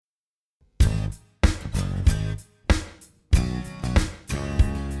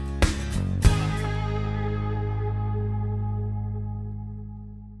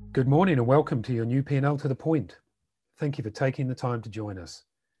Good morning and welcome to your new P&L to the Point. Thank you for taking the time to join us.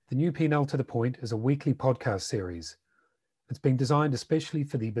 The new P&L to the Point is a weekly podcast series. It's been designed especially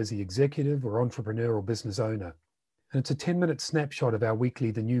for the busy executive or entrepreneur or business owner. And it's a 10-minute snapshot of our weekly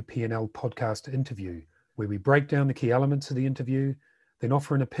The New P&L podcast interview, where we break down the key elements of the interview, then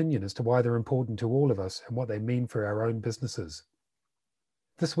offer an opinion as to why they're important to all of us and what they mean for our own businesses.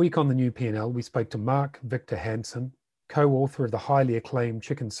 This week on the new P&L, we spoke to Mark Victor Hansen, co-author of the highly acclaimed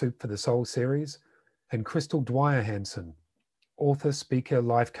Chicken Soup for the Soul series, and Crystal Dwyer Hansen, author, speaker,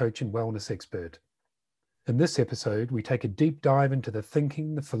 life coach, and wellness expert. In this episode, we take a deep dive into the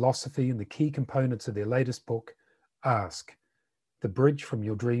thinking, the philosophy, and the key components of their latest book, Ask, The Bridge from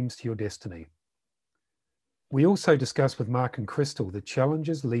Your Dreams to Your Destiny. We also discuss with Mark and Crystal the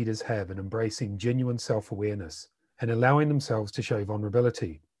challenges leaders have in embracing genuine self-awareness and allowing themselves to show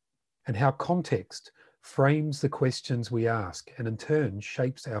vulnerability, and how context frames the questions we ask and in turn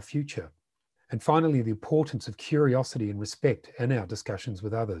shapes our future. And finally, the importance of curiosity and respect in our discussions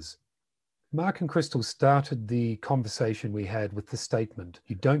with others. Mark and Crystal started the conversation we had with the statement,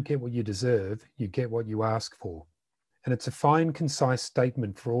 "You don't get what you deserve, you get what you ask for." And it's a fine, concise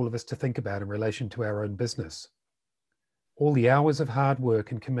statement for all of us to think about in relation to our own business. All the hours of hard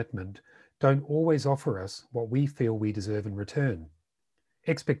work and commitment don't always offer us what we feel we deserve in return.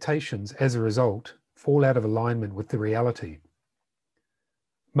 Expectations, as a result, fall out of alignment with the reality.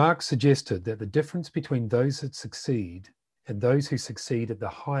 Mark suggested that the difference between those that succeed and those who succeed at the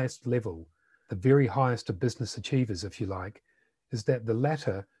highest level, the very highest of business achievers, if you like, is that the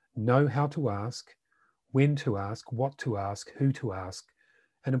latter know how to ask, when to ask, what to ask, who to ask,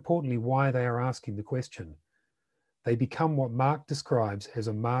 and importantly, why they are asking the question. They become what Mark describes as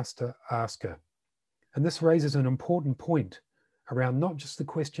a master asker. And this raises an important point around not just the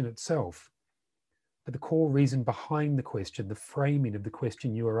question itself, but the core reason behind the question, the framing of the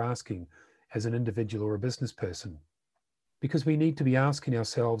question you are asking as an individual or a business person. Because we need to be asking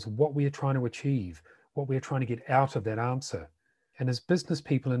ourselves what we are trying to achieve, what we are trying to get out of that answer. And as business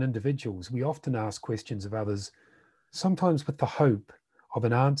people and individuals, we often ask questions of others, sometimes with the hope of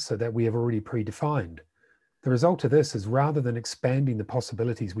an answer that we have already predefined. The result of this is, rather than expanding the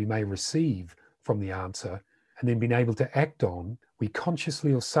possibilities we may receive from the answer and then being able to act on, we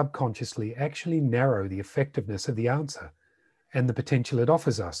consciously or subconsciously actually narrow the effectiveness of the answer and the potential it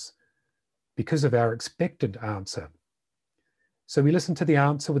offers us because of our expected answer. So we listen to the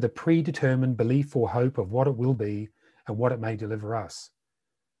answer with a predetermined belief or hope of what it will be and what it may deliver us.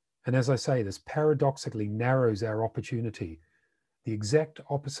 And as I say, this paradoxically narrows our opportunity, the exact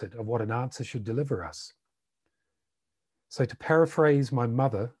opposite of what an answer should deliver us. So to paraphrase my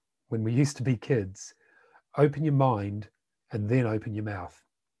mother when we used to be kids, open your mind and then open your mouth.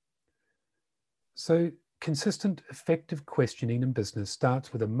 So consistent, effective questioning in business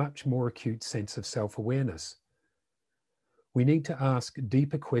starts with a much more acute sense of self-awareness. We need to ask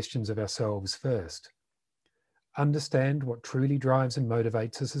deeper questions of ourselves first, understand what truly drives and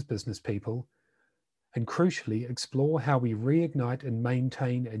motivates us as business people, and crucially, explore how we reignite and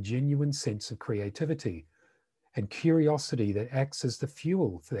maintain a genuine sense of creativity and curiosity that acts as the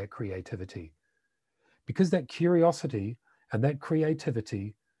fuel for that creativity. Because that curiosity and that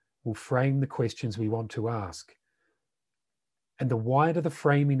creativity will frame the questions we want to ask. And the wider the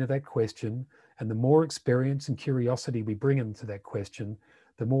framing of that question and the more experience and curiosity we bring into that question,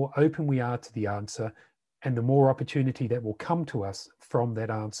 the more open we are to the answer and the more opportunity that will come to us from that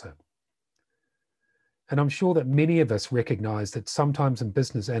answer. And I'm sure that many of us recognize that sometimes in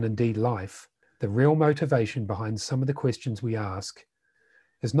business and indeed life, the real motivation behind some of the questions we ask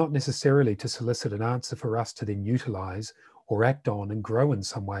is not necessarily to solicit an answer for us to then utilize or act on and grow in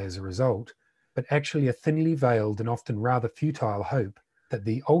some way as a result, but actually a thinly veiled and often rather futile hope that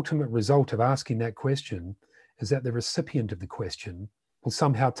the ultimate result of asking that question is that the recipient of the question will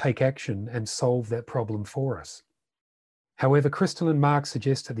somehow take action and solve that problem for us. However, Crystal and Mark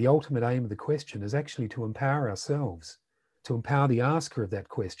suggest that the ultimate aim of the question is actually to empower ourselves, to empower the asker of that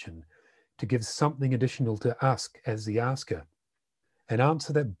question, to give something additional to us as the asker. An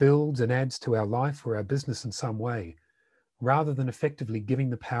answer that builds and adds to our life or our business in some way, rather than effectively giving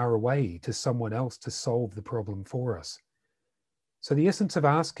the power away to someone else to solve the problem for us. So the essence of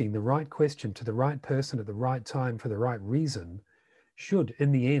asking the right question to the right person at the right time for the right reason should,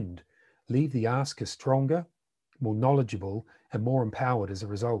 in the end, leave the asker stronger, more knowledgeable, and more empowered as a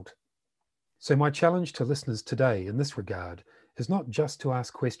result. So my challenge to listeners today in this regard is not just to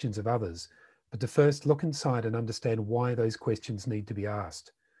ask questions of others, but to first look inside and understand why those questions need to be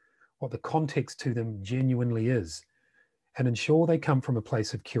asked, what the context to them genuinely is, and ensure they come from a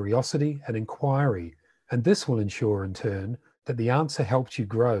place of curiosity and inquiry. And this will ensure, in turn, that the answer helps you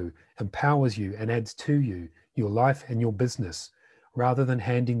grow, empowers you, and adds to you, your life and your business, rather than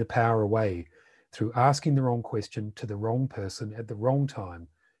handing the power away through asking the wrong question to the wrong person at the wrong time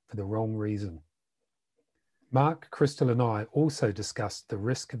for the wrong reason. Mark, Crystal, and I also discussed the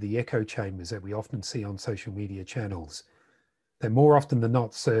risk of the echo chambers that we often see on social media channels. They more often than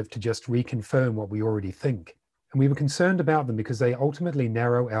not serve to just reconfirm what we already think. And we were concerned about them because they ultimately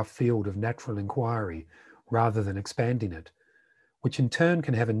narrow our field of natural inquiry rather than expanding it, which in turn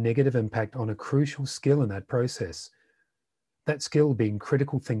can have a negative impact on a crucial skill in that process, that skill being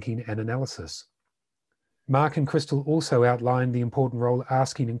critical thinking and analysis. Mark and Crystal also outlined the important role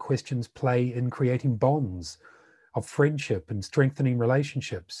asking and questions play in creating bonds of friendship and strengthening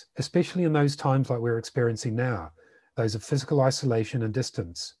relationships, especially in those times like we're experiencing now, those of physical isolation and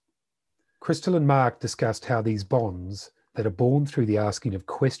distance. Crystal and Mark discussed how these bonds that are born through the asking of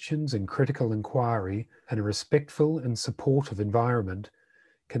questions and critical inquiry and a respectful and supportive environment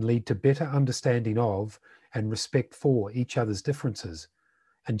can lead to better understanding of and respect for each other's differences,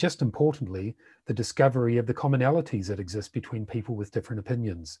 and just importantly, the discovery of the commonalities that exist between people with different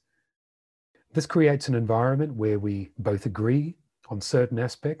opinions. This creates an environment where we both agree on certain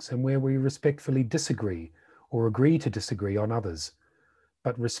aspects and where we respectfully disagree or agree to disagree on others.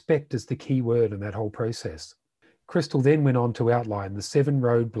 But respect is the key word in that whole process. Crystal then went on to outline the 7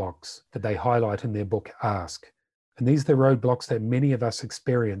 roadblocks that they highlight in their book, Ask. And these are the roadblocks that many of us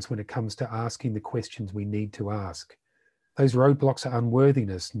experience when it comes to asking the questions we need to ask. Those roadblocks are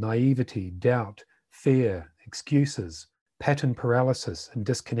unworthiness, naivety, doubt, fear, excuses, pattern paralysis, and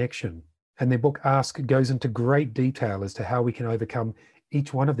disconnection. And their book, Ask, goes into great detail as to how we can overcome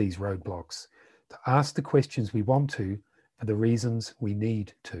each one of these roadblocks, to ask the questions we want to for the reasons we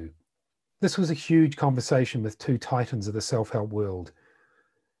need to. This was a huge conversation with 2 titans of the self-help world.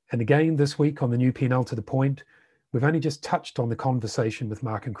 And again, this week on the new P&L to the Point, we've only just touched on the conversation with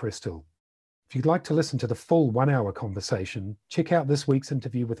Mark and Crystal. If you'd like to listen to the full 1-hour conversation, check out this week's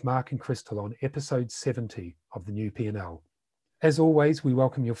interview with Mark and Crystal on episode 70 of the new P&L. As always, we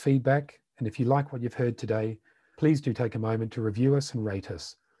welcome your feedback. And if you like what you've heard today, please do take a moment to review us and rate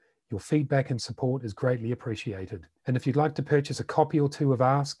us. Your feedback and support is greatly appreciated. And if you'd like to purchase a copy or 2 of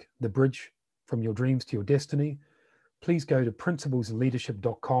Ask, The Bridge from Your Dreams to Your Destiny, please go to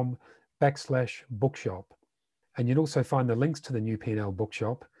principlesandleadership.com/bookshop. And you'll also find the links to the new P&L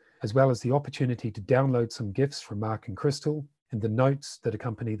bookshop, as well as the opportunity to download some gifts from Mark and Crystal and the notes that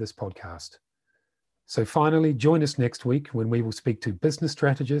accompany this podcast. So finally, join us next week when we will speak to business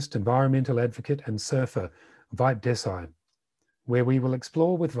strategist, environmental advocate, and surfer, Vipe Desai, where we will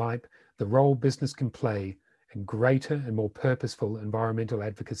explore with Vipe the role business can play in greater and more purposeful environmental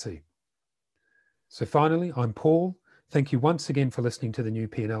advocacy. So finally, I'm Paul. Thank you once again for listening to the new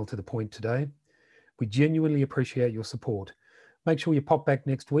P&L to the Point today. We genuinely appreciate your support. Make sure you pop back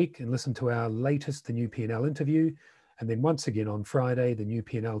next week and listen to our latest The New P&L interview, and then once again on Friday, the new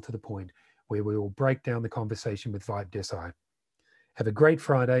P&L to the Point, where we will break down the conversation with Vipe Desai. Have a great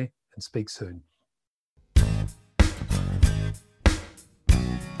Friday and speak soon.